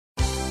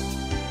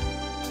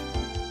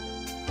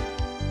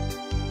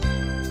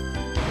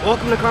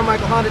Welcome to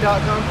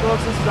CarmichaelHonda.com,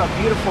 folks. This is our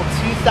beautiful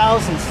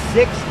 2006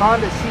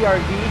 Honda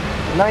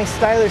CRV. Nice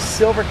stylish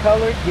silver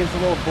color. Gives a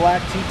little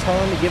black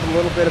two-tone to give a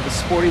little bit of a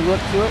sporty look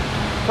to it.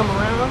 Come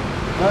around.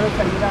 Notice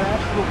how you got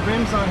actual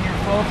rims on here,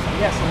 folks.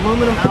 Yes,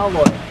 aluminum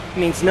alloy.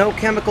 Means no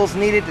chemicals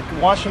needed to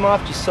wash them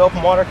off. Just soap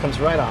and water comes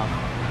right off.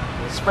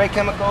 The spray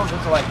chemicals,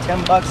 those are like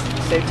 10 bucks.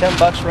 You save 10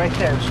 bucks right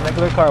there. Just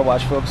regular car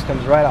wash, folks.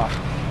 Comes right off.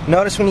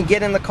 Notice when you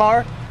get in the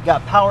car, you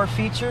got power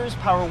features,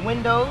 power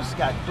windows, you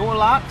got door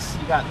locks,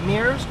 you got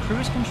mirrors,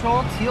 cruise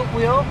control, tilt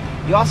wheel.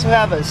 You also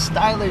have a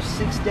stylish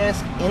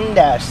 6-desk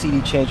in-dash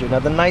CD changer. Now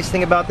the nice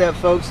thing about that,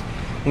 folks,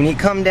 when you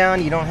come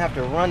down, you don't have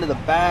to run to the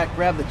back,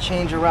 grab the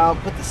changer out,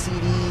 put the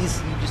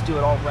CDs. You just do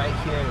it all right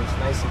here, and it's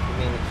nice and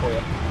convenient for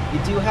you.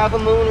 You do have a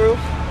moonroof.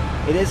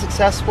 It is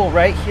accessible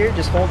right here.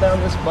 Just hold down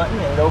this button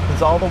and it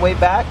opens all the way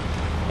back.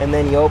 And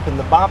then you open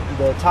the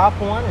top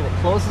one and it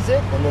closes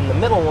it, and then the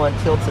middle one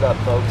tilts it up,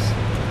 folks.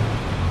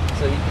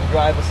 So you can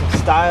drive with some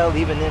style,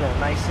 even in a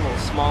nice little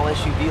small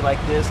SUV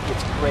like this.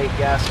 Gets great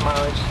gas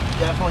mileage. You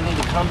definitely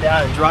need to come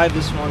down and drive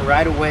this one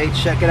right away.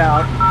 Check it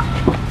out.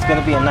 It's going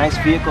to be a nice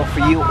vehicle for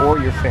you or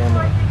your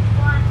family.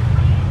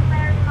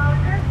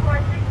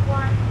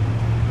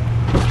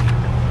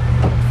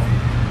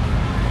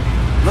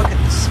 Look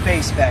at the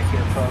space back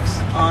here, folks.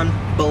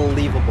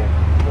 Unbelievable.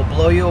 It will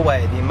blow you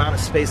away. The amount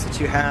of space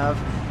that you have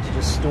to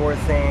just store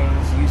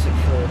things, use it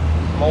for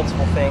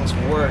multiple things,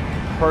 work,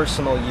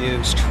 personal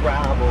use,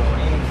 travel,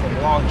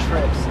 anything, long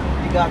trips.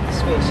 You got the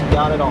space, you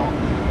got it all.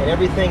 And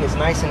everything is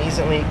nice and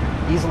easily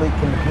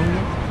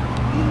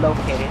conveniently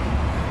located.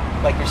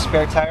 Like your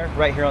spare tire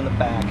right here on the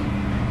back.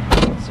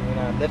 So you're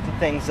not lifting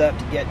things up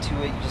to get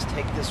to it. You just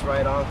take this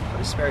right off, put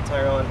a spare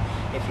tire on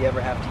if you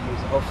ever have to use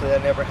it. Hopefully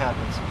that never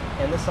happens.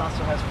 And this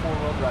also has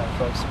 4-wheel drive,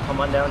 folks. So come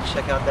on down and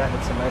check out that.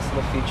 It's a nice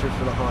little feature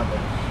for the Honda.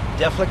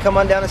 Definitely come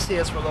on down and see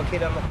us. We're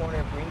located on the corner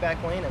of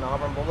Greenback Lane and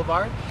Auburn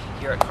Boulevard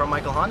here at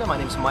Carmichael Honda. My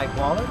name is Mike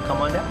Waller.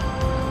 Come on down.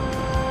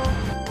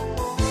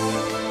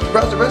 To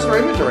browse the rest of our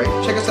inventory,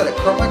 check us out at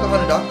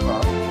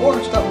CarmichaelHonda.com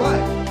or stop by.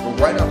 We're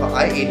right off of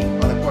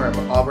I-80 on the corner of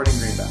Auburn and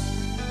Greenback.